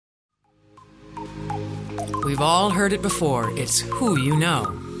We've all heard it before. It's who you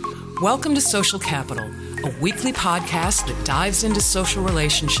know. Welcome to Social Capital, a weekly podcast that dives into social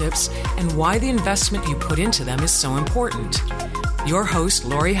relationships and why the investment you put into them is so important. Your host,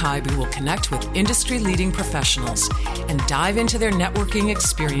 Lori Hybe, will connect with industry-leading professionals and dive into their networking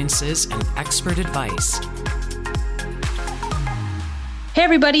experiences and expert advice. Hey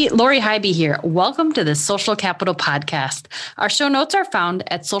everybody, Lori Hybe here. Welcome to the Social Capital Podcast. Our show notes are found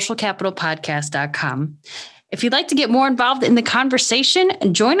at socialcapitalpodcast.com. If you'd like to get more involved in the conversation,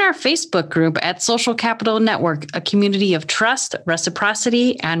 join our Facebook group at Social Capital Network, a community of trust,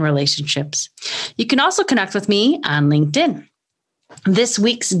 reciprocity, and relationships. You can also connect with me on LinkedIn. This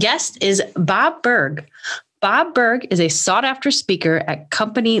week's guest is Bob Burg. Bob Burg is a sought-after speaker at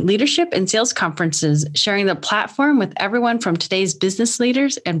company leadership and sales conferences, sharing the platform with everyone from today's business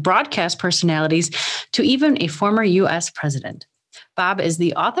leaders and broadcast personalities to even a former U.S. president. Bob is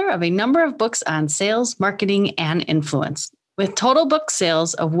the author of a number of books on sales, marketing, and influence, with total book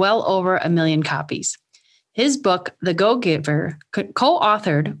sales of well over 1 million copies. His book, The Go-Giver,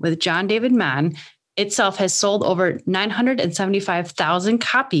 co-authored with John David Mann, itself has sold over 975,000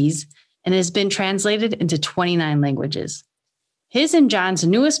 copies and has been translated into 29 languages. His and John's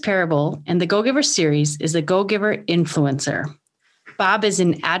newest parable in the Go-Giver series is the Go-Giver Influencer. Bob is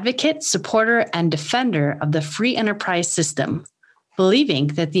an advocate, supporter, and defender of the free enterprise system, believing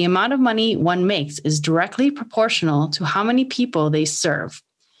that the amount of money one makes is directly proportional to how many people they serve.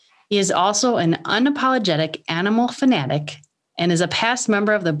 He is also an unapologetic animal fanatic and is a past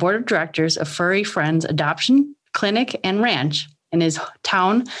member of the board of directors of Furry Friends Adoption Clinic and Ranch in his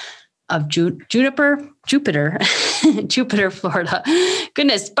town of Jupiter, Florida.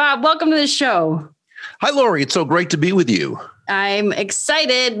 Goodness, Bob, welcome to the show. Hi, Lori. It's so great to be with you. I'm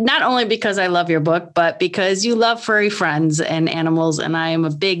excited, not only because I love your book, but because you love furry friends and animals, and I am a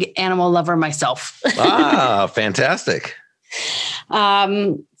big animal lover myself. Fantastic.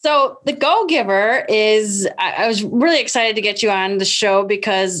 So The Go-Giver is, I was really excited to get you on the show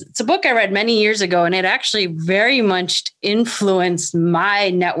because it's a book I read many years ago, and it actually very much influenced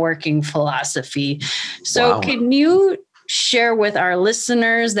my networking philosophy. So Can you share with our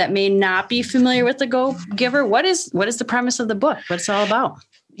listeners that may not be familiar with The Go-Giver, what is the premise of the book? What's it all about?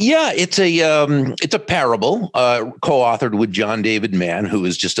 Yeah, it's a parable co-authored with John David Mann, who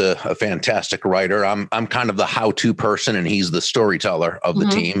is just a fantastic writer. I'm kind of the how-to person, and he's the storyteller of the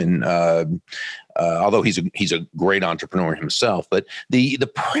team. And although he's a great entrepreneur himself, but the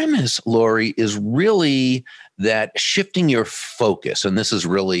premise, Lori, is really that shifting your focus, and this is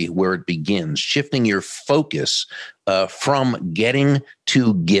really where it begins, shifting your focus from getting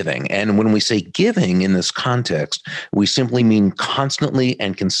to giving. And when we say giving in this context, we simply mean constantly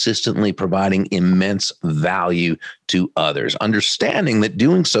and consistently providing immense value to others, understanding that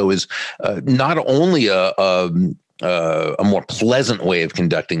doing so is not only a more pleasant way of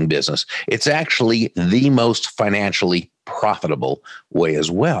conducting business, it's actually the most financially profitable way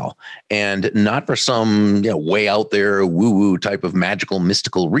as well. And not for some way out there woo-woo type of magical,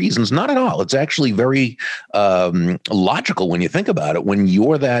 mystical reasons. Not at all. It's actually very logical when you think about it. When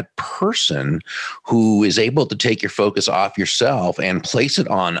you're that person who is able to take your focus off yourself and place it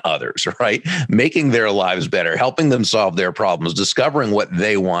on others, right? Making their lives better, helping them solve their problems, discovering what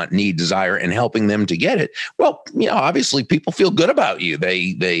they want, need, desire, and helping them to get it. Well, obviously people feel good about you.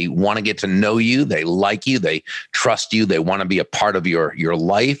 They want to get to know you. They like you. They trust you. They want to be a part of your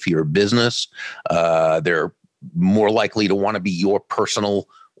life, your business. They're more likely to want to be your personal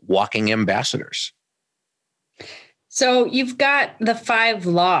walking ambassadors. So you've got the 5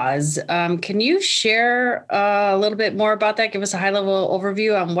 laws. Can you share a little bit more about that? Give us a high-level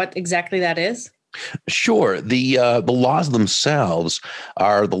overview on what exactly that is. Sure. The laws themselves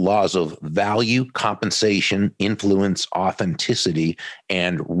are the laws of value, compensation, influence, authenticity,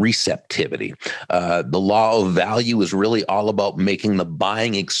 and receptivity. The law of value is really all about making the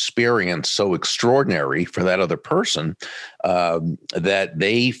buying experience so extraordinary for that other person that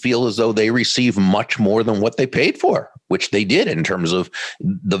they feel as though they receive much more than what they paid for, which they did in terms of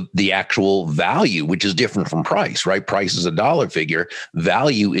the actual value, which is different from price, right? Price is a dollar figure.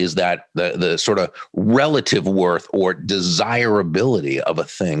 Value is that the sort of relative worth or desirability of a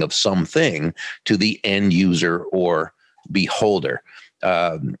thing, of something, to the end user or beholder.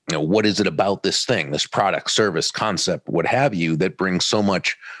 What is it about this thing, this product, service, concept, what have you, that brings so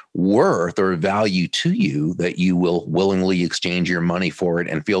much worth or value to you that you will willingly exchange your money for it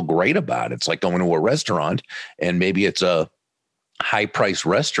and feel great about it? It's like going to a restaurant, and maybe it's a high-priced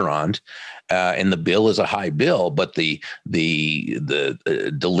restaurant, and the bill is a high bill, but the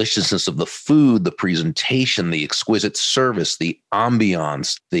deliciousness of the food, the presentation, the exquisite service, the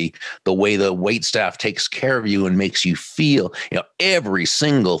ambiance, the way the wait staff takes care of you and makes you feel, every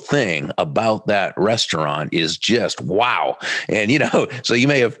single thing about that restaurant is just wow. And so you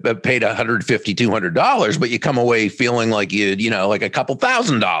may have paid $150, $200, but you come away feeling like like a couple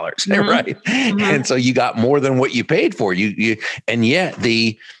 $1,000, mm-hmm. right? Mm-hmm. And so you got more than what you paid for. And yet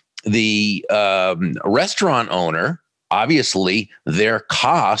the restaurant owner, obviously their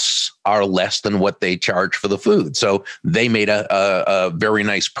costs are less than what they charge for the food. So they made a very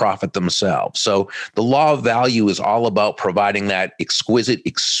nice profit themselves. So the law of value is all about providing that exquisite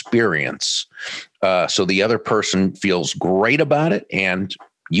experience. So the other person feels great about it and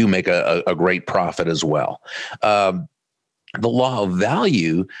you make a great profit as well. The law of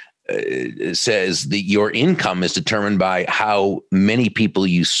value says that your income is determined by how many people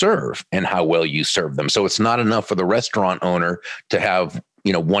you serve and how well you serve them. So it's not enough for the restaurant owner to have,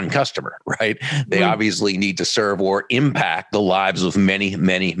 one customer, right? They mm-hmm. obviously need to serve or impact the lives of many,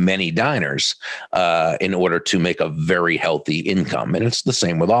 many, many diners in order to make a very healthy income. And it's the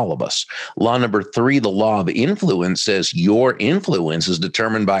same with all of us. Law number 3, the law of influence, says your influence is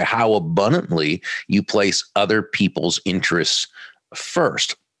determined by how abundantly you place other people's interests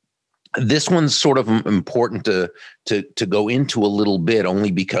first. This one's sort of important to go into a little bit,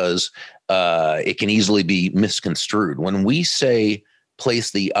 only because it can easily be misconstrued. When we say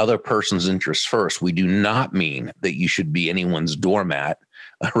place the other person's interests first, we do not mean that you should be anyone's doormat,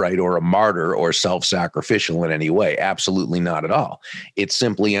 right, or a martyr or self-sacrificial in any way. Absolutely not at all. It's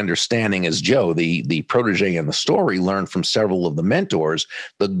simply understanding, as Joe, the protege in the story, learned from several of the mentors,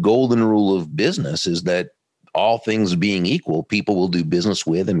 the golden rule of business is that all things being equal, people will do business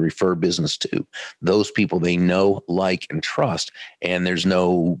with and refer business to those people they know, like, and trust. And there's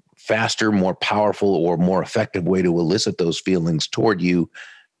no faster, more powerful, or more effective way to elicit those feelings toward you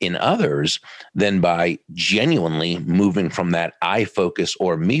in others than by genuinely moving from that I focus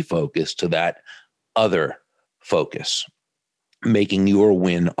or me focus to that other focus, making your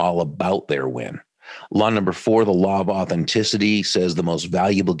win all about their win. Law number 4, the law of authenticity, says the most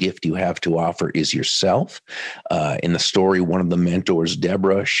valuable gift you have to offer is yourself. In the story, one of the mentors,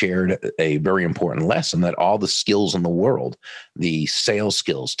 Deborah, shared a very important lesson that all the skills in the world, the sales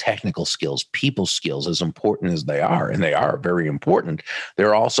skills, technical skills, people skills, as important as they are, and they are very important,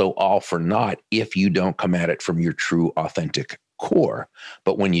 they're also all for naught if you don't come at it from your true, authentic core.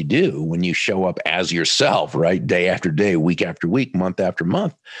 But when you do, when you show up as yourself, right, day after day, week after week, month after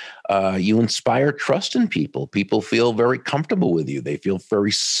month, you inspire trust in people. People feel very comfortable with you. They feel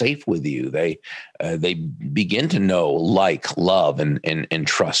very safe with you. They begin to know, like, love, and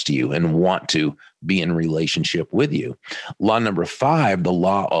trust you and want to be in relationship with you. Law number 5, the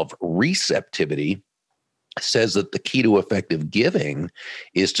law of receptivity, says that the key to effective giving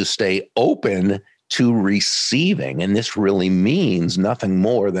is to stay open to receiving. And this really means nothing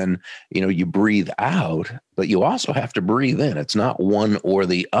more than, you breathe out, but you also have to breathe in. It's not one or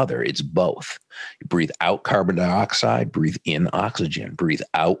the other. It's both. You breathe out carbon dioxide, breathe in oxygen, breathe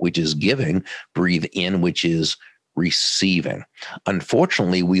out, which is giving, breathe in, which is receiving.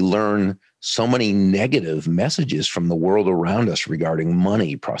 Unfortunately, we learn so many negative messages from the world around us regarding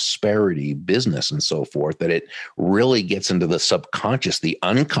money, prosperity, business, and so forth, that it really gets into the subconscious, the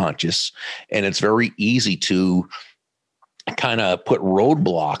unconscious, and it's very easy to kind of put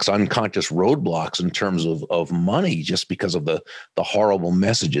roadblocks, unconscious roadblocks in terms of money, just because of the horrible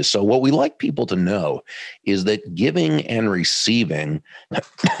messages. So what we like people to know is that giving and receiving,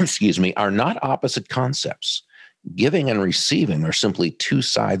 are not opposite concepts. Giving and receiving are simply two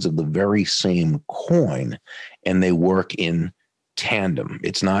sides of the very same coin, and they work in tandem.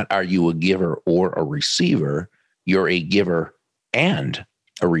 It's not, are you a giver or a receiver? You're a giver and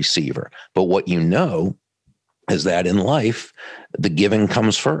a receiver. But what you know is that in life, the giving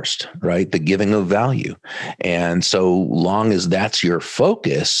comes first, right? The giving of value. And so long as that's your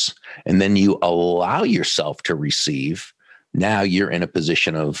focus, and then you allow yourself to receive, now you're in a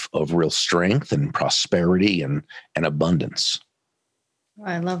position of real strength and prosperity and abundance.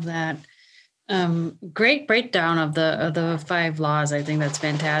 I love that. Great breakdown of the 5 laws. I think that's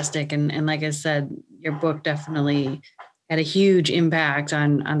fantastic. And like I said, your book definitely had a huge impact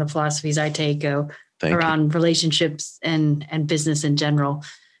on the philosophies I take around relationships and business in general.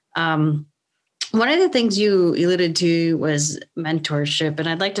 One of the things you alluded to was mentorship, and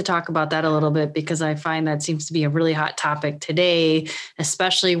I'd like to talk about that a little bit, because I find that seems to be a really hot topic today,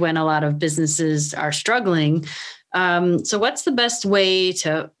 especially when a lot of businesses are struggling. So what's the best way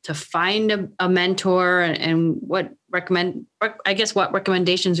to find a mentor, and what what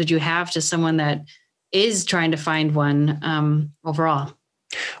recommendations would you have to someone that is trying to find one overall?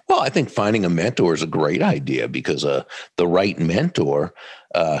 Well, I think finding a mentor is a great idea because the right mentor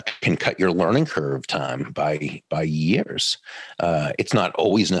can cut your learning curve time by years. It's not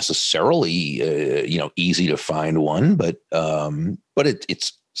always necessarily easy to find one, but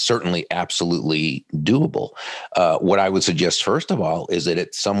it's certainly absolutely doable. What I would suggest, first of all, is that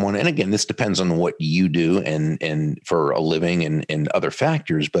it's someone, and again, this depends on what you do and for a living and other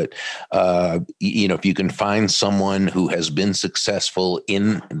factors, but if you can find someone who has been successful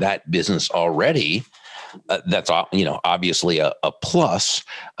in that business already, that's obviously a plus,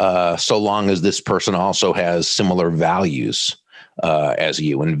 so long as this person also has similar values as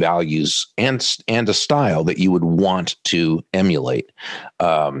you, and values and a style that you would want to emulate.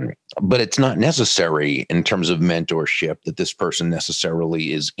 But it's not necessary in terms of mentorship that this person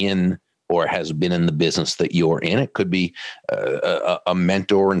necessarily is in or has been in the business that you're in. It could be a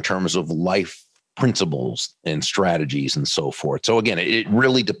mentor in terms of life principles and strategies and so forth. So again, it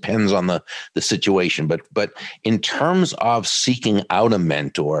really depends on the situation. But in terms of seeking out a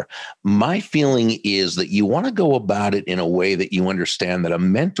mentor, my feeling is that you want to go about it in a way that you understand that a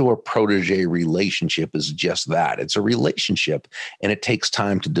mentor-protege relationship is just that. It's a relationship, and it takes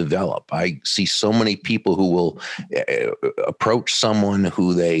time to develop. I see so many people who will approach someone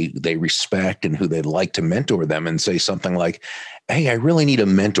who they respect and who they'd like to mentor them and say something like, "Hey, I really need a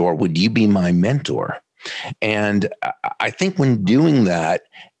mentor. Would you be my mentor?" And I think when doing that,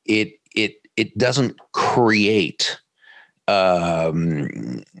 it doesn't create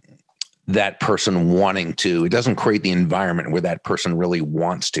that person wanting to. It doesn't create the environment where that person really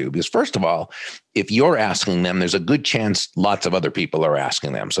wants to. Because first of all, if you're asking them, there's a good chance lots of other people are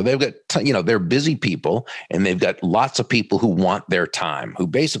asking them. So they've got, they're busy people, and they've got lots of people who want their time, who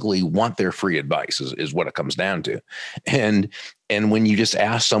basically want their free advice is what it comes down to. And when you just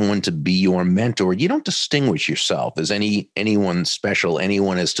ask someone to be your mentor, you don't distinguish yourself as anyone special,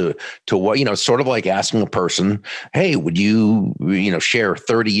 anyone as to what, sort of like asking a person, "Hey, would you, share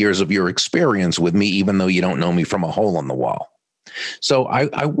 30 years of your experience with me, even though you don't know me from a hole in the wall?" So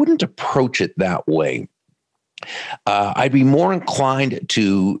I wouldn't approach it that way. I'd be more inclined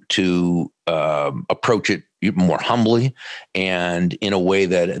to approach it more humbly and in a way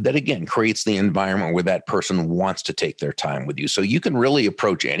that again creates the environment where that person wants to take their time with you. So you can really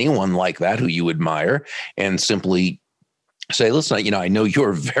approach anyone like that who you admire and simply say, "Listen, I know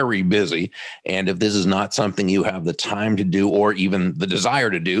you're very busy, and if this is not something you have the time to do or even the desire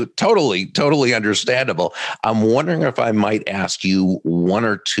to do, totally understandable. I'm wondering if I might ask you one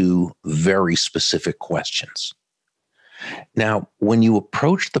or two very specific questions." Now, when you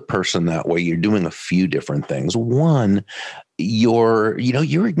approach the person that way, you're doing a few different things. One, you're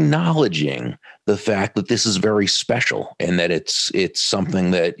acknowledging the fact that this is very special and that it's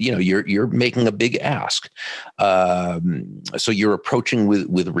something that, you're making a big ask. So you're approaching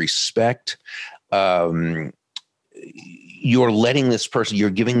with respect. You're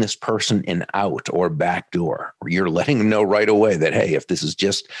giving this person an out or back door, or you're letting them know right away that, hey, if this is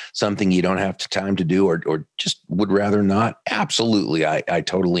just something you don't have time to do or just would rather not, absolutely, I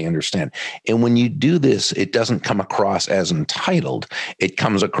totally understand. And when you do this, it doesn't come across as entitled. It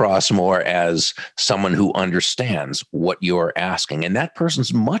comes across more as someone who understands what you're asking. And that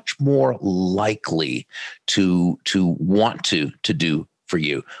person's much more likely to want to do for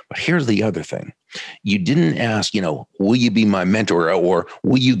you. But here's the other thing. You didn't ask, will you be my mentor, or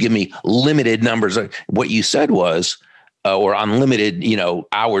will you give me limited numbers? What you said was, or unlimited,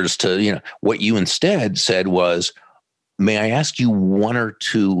 hours to, what you instead said was, "May I ask you one or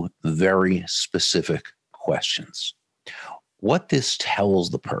two very specific questions?" What this tells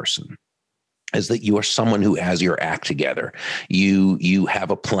the person is that you are someone who has your act together. You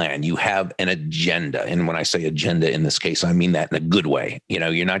have a plan, you have an agenda. And when I say agenda in this case, I mean that in a good way.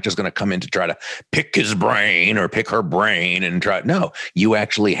 You're not just going to come in to try to pick his brain or pick her brain and no, you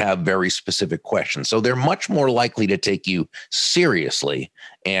actually have very specific questions. So they're much more likely to take you seriously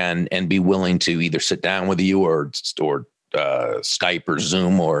and be willing to either sit down with you or Skype or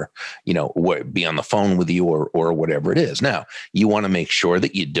Zoom or, be on the phone with you or whatever it is. Now, you want to make sure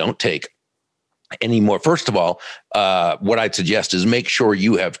that you don't take anymore. First of all, what I'd suggest is make sure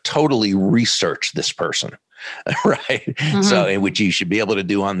you have totally researched this person, right? Mm-hmm. So, which you should be able to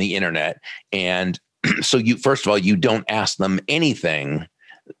do on the internet. And so first of all, you don't ask them anything,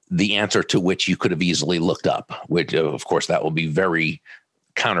 the answer to which you could have easily looked up, which of course that will be very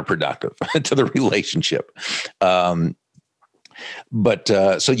counterproductive to the relationship. But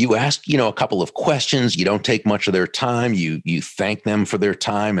so you ask, a couple of questions. You don't take much of their time. You thank them for their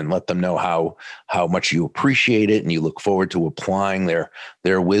time and let them know how much you appreciate it, and you look forward to applying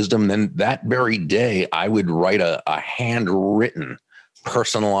their wisdom. Then that very day, I would write a handwritten,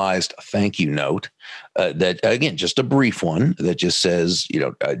 personalized thank you note that, again, just a brief one that just says,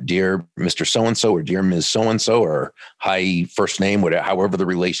 dear Mr. So-and-so or dear Ms. So-and-so, or hi, first name, whatever, however the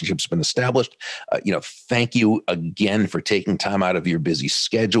relationship's been established. Thank you again for taking time out of your busy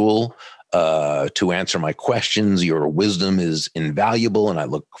schedule to answer my questions. Your wisdom is invaluable, and I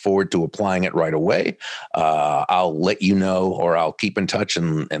look forward to applying it right away. I'll let you know, or I'll keep in touch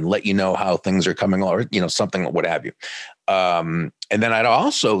and let you know how things are coming, or, something, what have you. And then I'd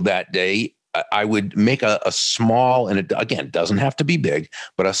also that day, I would make a small, and it, again, doesn't have to be big,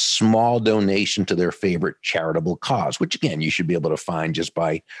 but a small donation to their favorite charitable cause, which, again, you should be able to find just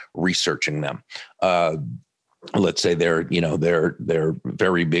by researching them. Let's say they're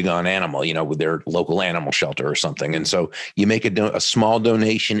very big on animal, with their local animal shelter or something. And so you make a small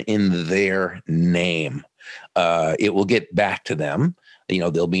donation in their name. It will get back to them.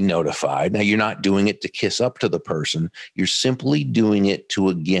 They'll be notified. Now, you're not doing it to kiss up to the person. You're simply doing it to,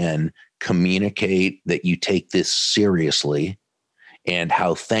 again, communicate that you take this seriously, and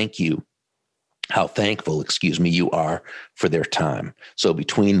how thankful, you are for their time. So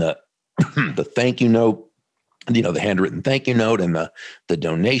between the thank you note, the handwritten thank you note, and the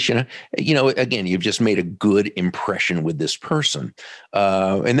donation, again, you've just made a good impression with this person.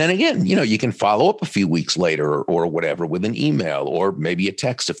 And then again, you can follow up a few weeks later or whatever with an email, or maybe a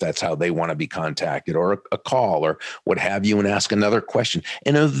text if that's how they want to be contacted, or a call or what have you, and ask another question.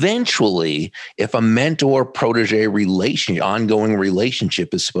 And eventually, if a mentor-protege ongoing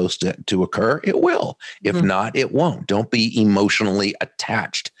relationship is supposed to occur, it will. If not, it won't. Don't be emotionally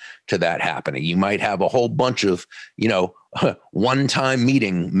attached to that happening. You might have a whole bunch of, one-time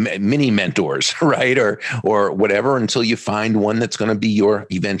meeting mini mentors, right? Or whatever, until you find one that's going to be your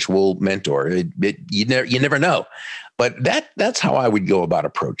eventual mentor. You never know. But that's how I would go about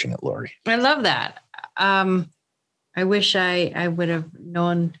approaching it, Lori. I love that. I wish I would have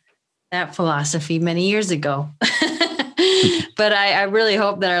known that philosophy many years ago. But I really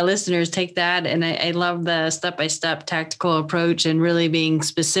hope that our listeners take that. And I love the step-by-step tactical approach, and really being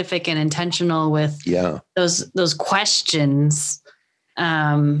specific and intentional with those questions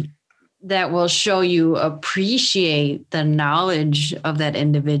that will show you appreciate the knowledge of that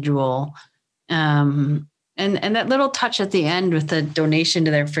individual. And that little touch at the end with the donation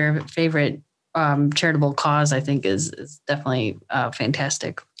to their favorite charitable cause, I think is definitely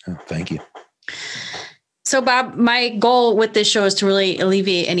fantastic. Oh, thank you. So, Bob, my goal with this show is to really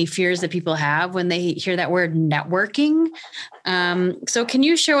alleviate any fears that people have when they hear that word networking. So can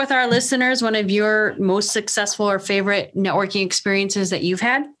you share with our listeners one of your most successful or favorite networking experiences that you've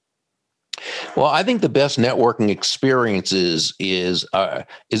had? Well, I think the best networking experiences is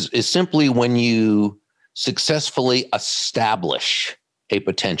simply when you successfully establish a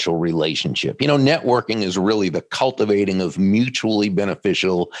potential relationship. Networking is really the cultivating of mutually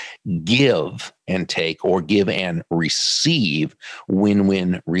beneficial give and take, or give and receive,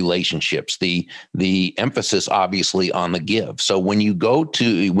 win-win relationships. The emphasis obviously on the give. So when you go to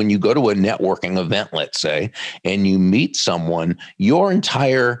a networking event, let's say, and you meet someone, your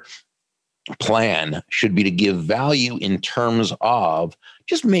entire plan should be to give value in terms of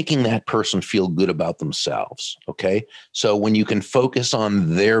just making that person feel good about themselves. Okay. So when you can focus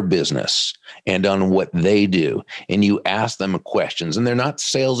on their business and on what they do, and you ask them questions, and they're not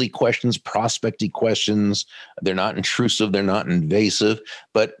salesy questions, prospecty questions, they're not intrusive, they're not invasive,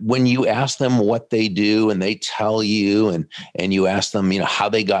 but when you ask them what they do and they tell you, and you ask them, how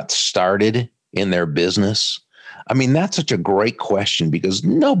they got started in their business, I mean, that's such a great question, because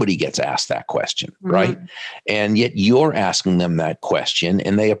nobody gets asked that question, right? And yet you're asking them that question,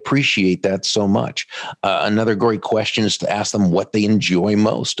 and they appreciate that so much. Another great question is to ask them what they enjoy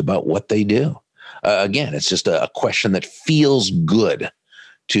most about what they do. Again, it's just a question that feels good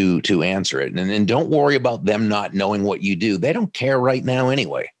to answer it. And don't worry about them not knowing what you do. They don't care right now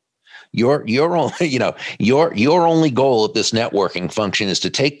anyway. Your only goal at this networking function is to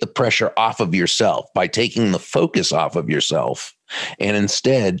take the pressure off of yourself by taking the focus off of yourself, and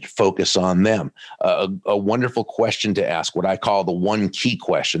instead focus on them. A wonderful question to ask, what I call the one key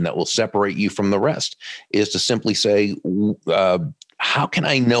question that will separate you from the rest, is to simply say, how can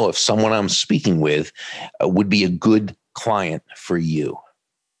I know if someone I'm speaking with would be a good client for you?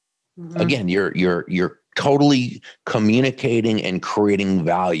 Again, you're totally communicating and creating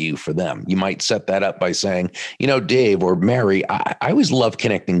value for them. You might set that up by saying, Dave or Mary, I always love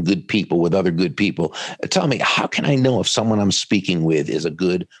connecting good people with other good people. Tell me, how can I know if someone I'm speaking with is a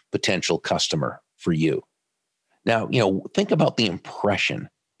good potential customer for you? Now, think about the impression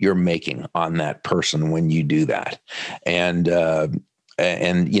you're making on that person when you do that. And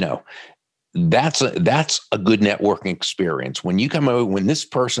that's a good networking experience. When you come out, when this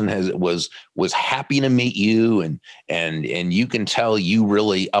person was happy to meet you and you can tell you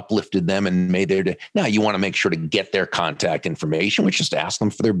really uplifted them and made their day. Now you want to make sure to get their contact information, which is to ask them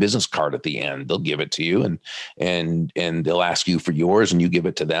for their business card at the end. They'll give it to you and they'll ask you for yours and you give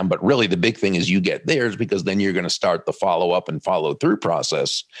it to them. But really the big thing is you get theirs, because then you're going to start the follow up and follow through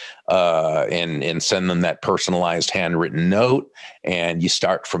process and send them that personalized handwritten note, and you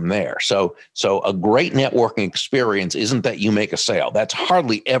start from there. So a great networking experience isn't that you make a sale. That's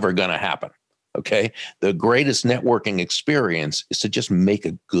hardly ever going to happen. Okay. The greatest networking experience is to just make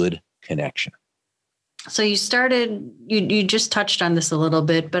a good connection. So you just touched on this a little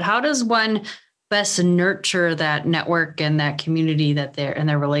bit, but how does one best nurture that network and that community that they're in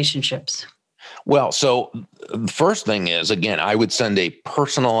their relationships? Well, so the first thing is, again, I would send a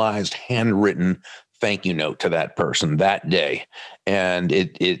personalized handwritten thank you note to that person that day. And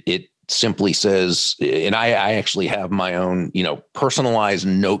it simply says, and I actually have my own, personalized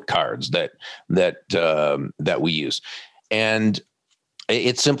note cards that we use. And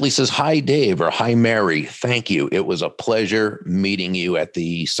it simply says, "Hi, Dave," or "Hi, Mary. Thank you. It was a pleasure meeting you at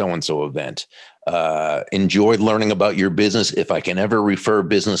the so-and-so event. Enjoyed learning about your business. If I can ever refer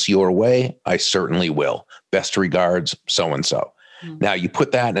business your way, I certainly will. Best regards, so-and-so." Mm-hmm. Now you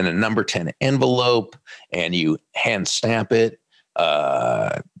put that in a number 10 envelope and you hand stamp it.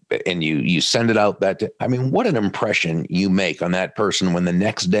 And you send it out that day. I mean, what an impression you make on that person when the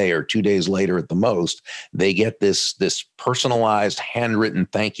next day or 2 days later at the most, they get this personalized handwritten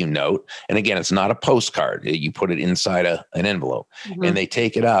thank you note. And again, it's not a postcard. You put it inside an envelope, mm-hmm. and they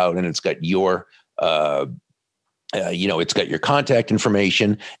take it out and it's got your, it's got your contact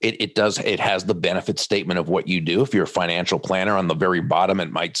information. It has the benefit statement of what you do. If you're a financial planner, on the very bottom,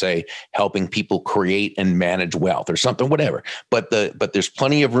 it might say helping people create and manage wealth or something, whatever. But there's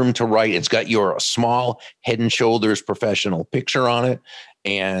plenty of room to write. It's got your small Head and Shoulders professional picture on it.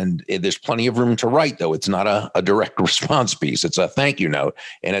 And there's plenty of room to write, though. It's not a direct response piece. It's a thank you note.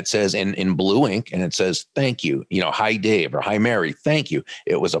 And it says in blue ink, and it says, "Thank you. Hi, Dave," or "Hi, Mary. Thank you.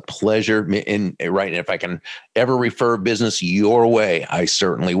 It was a pleasure." Right. And if I can ever refer business your way, I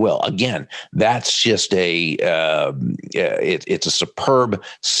certainly will. Again, that's just it's a superb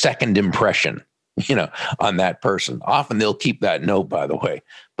second impression, on that person. Often they'll keep that note, by the way.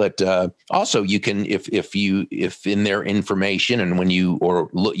 But also you can, if in their information, and when you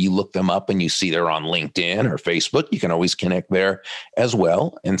look them up and you see they're on LinkedIn or Facebook, you can always connect there as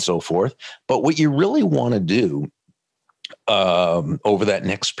well, and so forth. But what you really want to do over that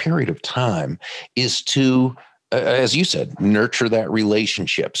next period of time is to, as you said, nurture that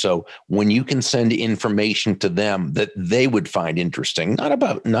relationship. So when you can send information to them that they would find interesting, not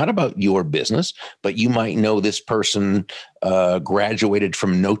about your business, but you might know this person graduated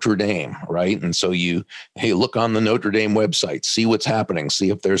from Notre Dame, right? And so hey, look on the Notre Dame website, see what's happening, see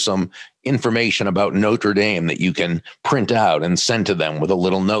if there's some information about Notre Dame that you can print out and send to them with a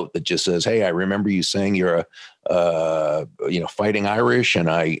little note that just says, "Hey, I remember you saying you're Fighting Irish, and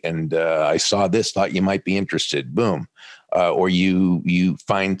I saw this, thought you might be interested." Boom. Or you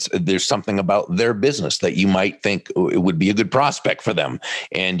find there's something about their business that you might think it would be a good prospect for them,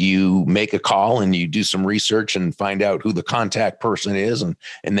 and you make a call and you do some research and find out who the contact person is, and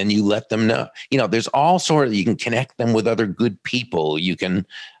then you let them know. There's all sort of, you can connect them with other good people. You can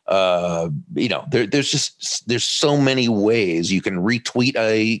there's so many ways you can retweet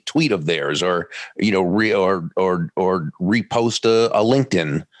a tweet of theirs, or repost a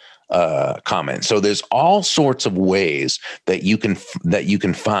LinkedIn comment. So there's all sorts of ways that you can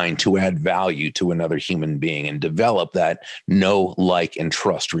find to add value to another human being and develop that know, like, and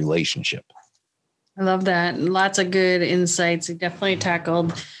trust relationship. I love that. Lots of good insights. You definitely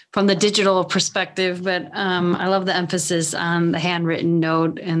tackled from the digital perspective, but I love the emphasis on the handwritten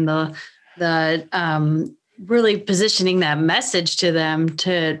note and the really positioning that message to them,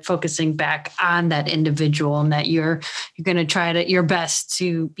 to focusing back on that individual, and that you're going to try your best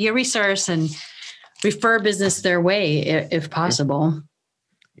to be a resource and refer business their way if possible.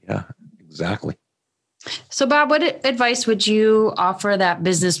 Yeah, exactly. So, Bob, what advice would you offer that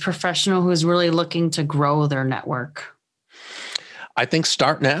business professional who's really looking to grow their network? I think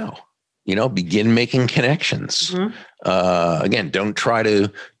start now. begin making connections. Again, don't try to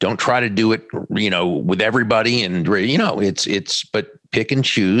do it, with everybody, and but pick and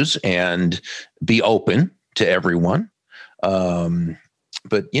choose and be open to everyone.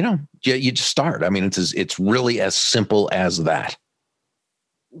 But you just start. I mean, it's really as simple as that.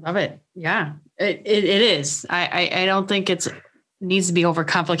 Love it. Yeah, it is. I don't think it needs to be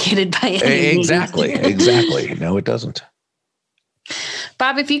overcomplicated by any means. Exactly. No, it doesn't.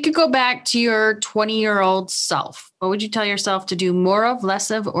 Bob, if you could go back to your 20-year-old self, what would you tell yourself to do more of,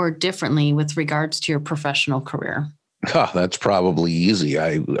 less of, or differently with regards to your professional career? Oh, that's probably easy.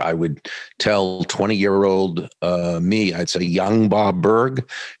 I would tell 20-year-old me, I'd say, young Bob Burg,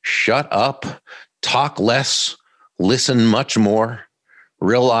 shut up, talk less, listen much more,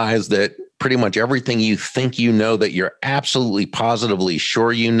 realize that pretty much everything you think you know that you're absolutely positively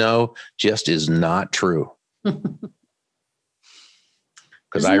sure you know just is not true.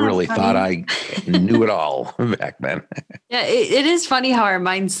 Because I really thought I knew it all back then. Yeah, it is funny how our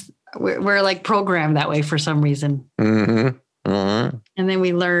minds, we're like programmed that way for some reason. And then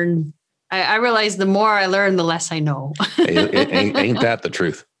we learn. I realize the more I learn, the less I know. Ain't that the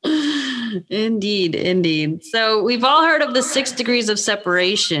truth? Indeed. So we've all heard of the 6 degrees of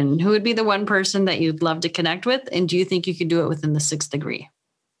separation. Who would be the one person that you'd love to connect with? And do you think you could do it within the 6th degree?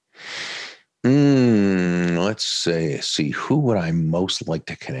 Let's see, who would I most like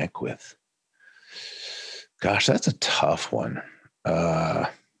to connect with? Gosh, that's a tough one. There's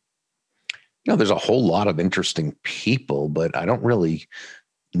a whole lot of interesting people, but I don't really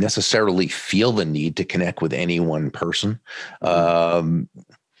necessarily feel the need to connect with any one person.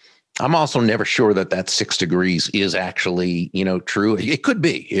 I'm also never sure that 6 degrees is actually, true. It could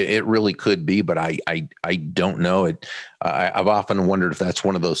be. It really could be, but I don't know it. I've often wondered if that's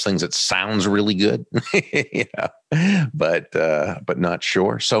one of those things that sounds really good, but not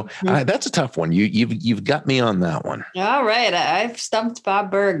sure. So that's a tough one. You've got me on that one. All right, I've stumped Bob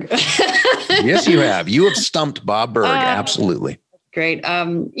Burg. Yes, you have. You have stumped Bob Burg. Absolutely. Great.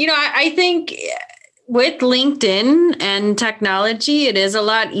 I think with LinkedIn and technology, it is a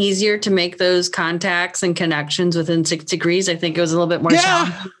lot easier to make those contacts and connections within 6 degrees. I think it was a little bit more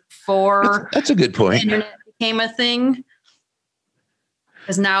challenging before. That's a good point. The internet became a thing.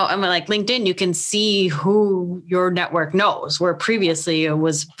 Because now, like LinkedIn, you can see who your network knows, where previously it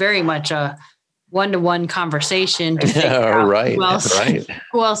was very much a one-to-one conversation to figure out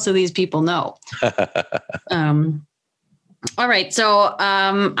who else do these people know. All right. So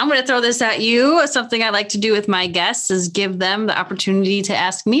I'm going to throw this at you. Something I like to do with my guests is give them the opportunity to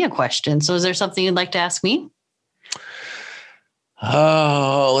ask me a question. So is there something you'd like to ask me?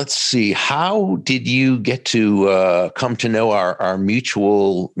 Oh, let's see. How did you get to come to know our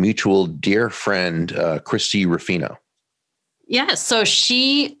mutual dear friend, Christy Ruffino? Yes. So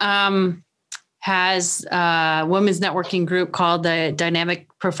she has a women's networking group called the Dynamic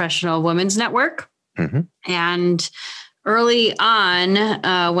Professional Women's Network. And early on,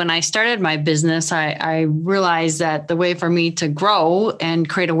 when I started my business, I realized that the way for me to grow and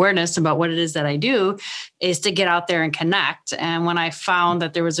create awareness about what it is that I do is to get out there and connect. And when I found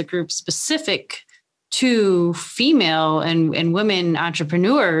that there was a group specific to female and women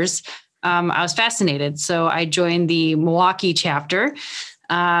entrepreneurs, I was fascinated. So I joined the Milwaukee chapter.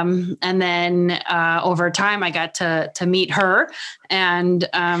 And then over time, I got to meet her, and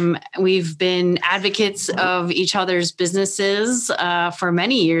we've been advocates of each other's businesses for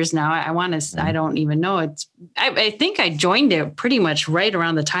many years now. I don't even know. I think I joined it pretty much right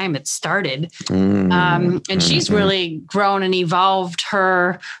around the time it started. And she's really grown and evolved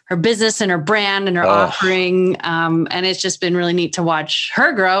her business and her brand and her offering. And it's just been really neat to watch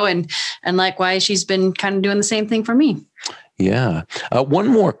her grow. And likewise, she's been kind of doing the same thing for me. Yeah. One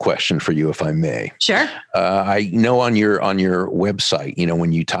more question for you, if I may. Sure. I know on your website,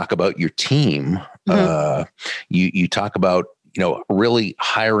 when you talk about your team, you talk about, really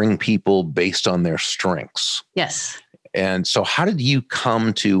hiring people based on their strengths. Yes. And so how did you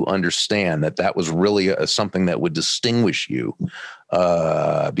come to understand that was really something that would distinguish you?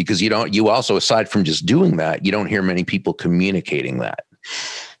 Because you also, aside from just doing that, you don't hear many people communicating that.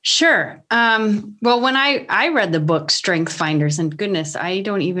 Sure. Well, when I read the book Strength Finders, and goodness, I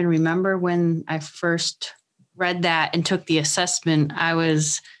don't even remember when I first read that and took the assessment. I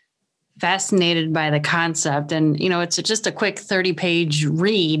was fascinated by the concept, and it's just a quick 30-page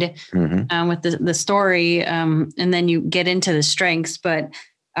read with the story, and then you get into the strengths. But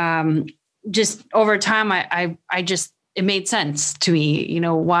just over time, it made sense to me.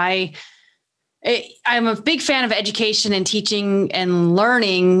 Why. I'm a big fan of education and teaching and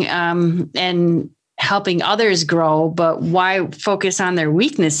learning and helping others grow, but why focus on their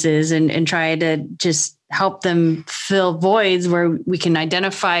weaknesses and try to just help them fill voids where we can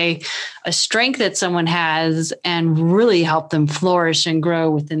identify a strength that someone has and really help them flourish and grow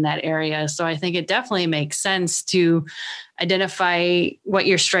within that area. So I think it definitely makes sense to identify what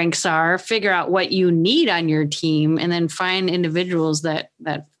your strengths are, figure out what you need on your team, and then find individuals that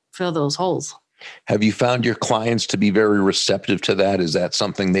fill those holes. Have you found your clients to be very receptive to that? Is that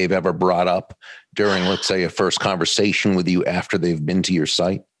something they've ever brought up during, let's say, a first conversation with you after they've been to your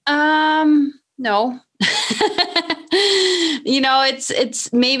site? No.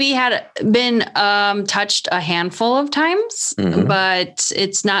 It's maybe had been touched a handful of times, but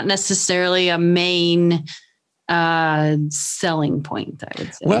it's not necessarily a main selling point, I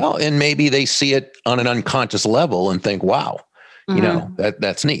would say. Well, and maybe they see it on an unconscious level and think, wow,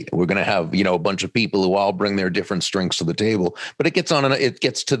 that's neat. We're going to have, a bunch of people who all bring their different strengths to the table, but it gets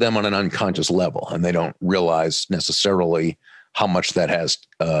to them on an unconscious level, and they don't realize necessarily how much that has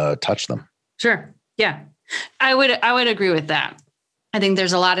touched them. Sure. Yeah. I would agree with that. I think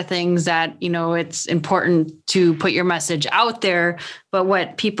there's a lot of things that, it's important to put your message out there, but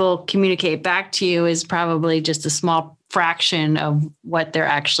what people communicate back to you is probably just a small fraction of what they're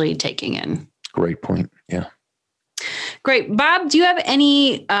actually taking in. Great point. Yeah. Great. Bob, do you have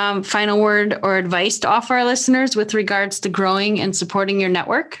any final word or advice to offer our listeners with regards to growing and supporting your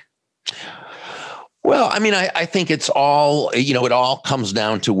network? Well, I think it's all, it all comes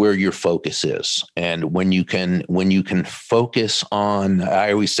down to where your focus is. And when you can focus on,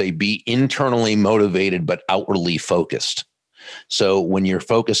 I always say, be internally motivated, but outwardly focused. So when your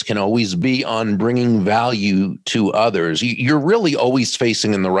focus can always be on bringing value to others, you're really always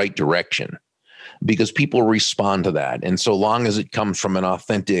facing in the right direction, because people respond to that. And so long as it comes from an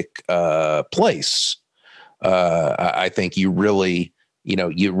authentic place, I think you really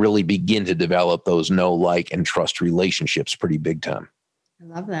begin to develop those know, like, and trust relationships pretty big time. I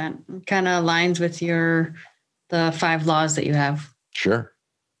love that. It kind of aligns with the 5 laws that you have. Sure.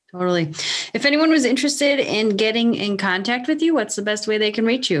 Totally. If anyone was interested in getting in contact with you, what's the best way they can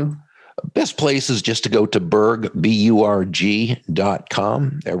reach you? Best place is just to go to burg.com.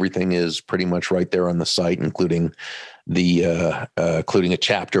 Everything is pretty much right there on the site, including including a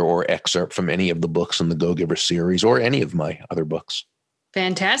chapter or excerpt from any of the books in the Go Giver series or any of my other books.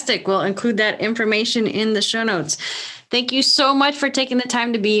 Fantastic. We'll include that information in the show notes. Thank you so much for taking the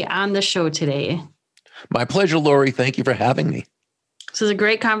time to be on the show today. My pleasure, Lori. Thank you for having me. This was a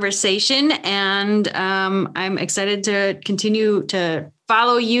great conversation, and I'm excited to continue to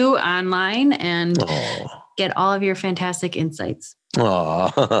follow you online and get all of your fantastic insights.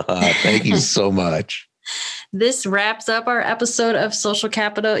 Thank you so much. This wraps up our episode of Social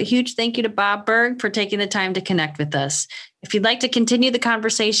Capital. A huge thank you to Bob Burg for taking the time to connect with us. If you'd like to continue the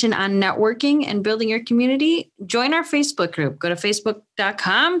conversation on networking and building your community, join our Facebook group. Go to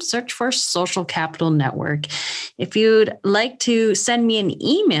facebook.com, search for Social Capital Network. If you'd like to send me an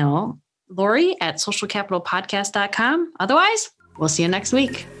email, Lori@socialcapitalpodcast.com. Otherwise, we'll see you next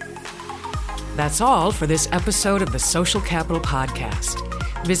week. That's all for this episode of the Social Capital Podcast.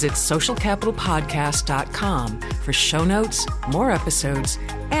 Visit socialcapitalpodcast.com for show notes, more episodes,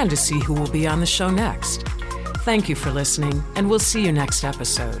 and to see who will be on the show next. Thank you for listening, and we'll see you next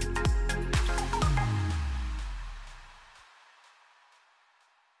episode.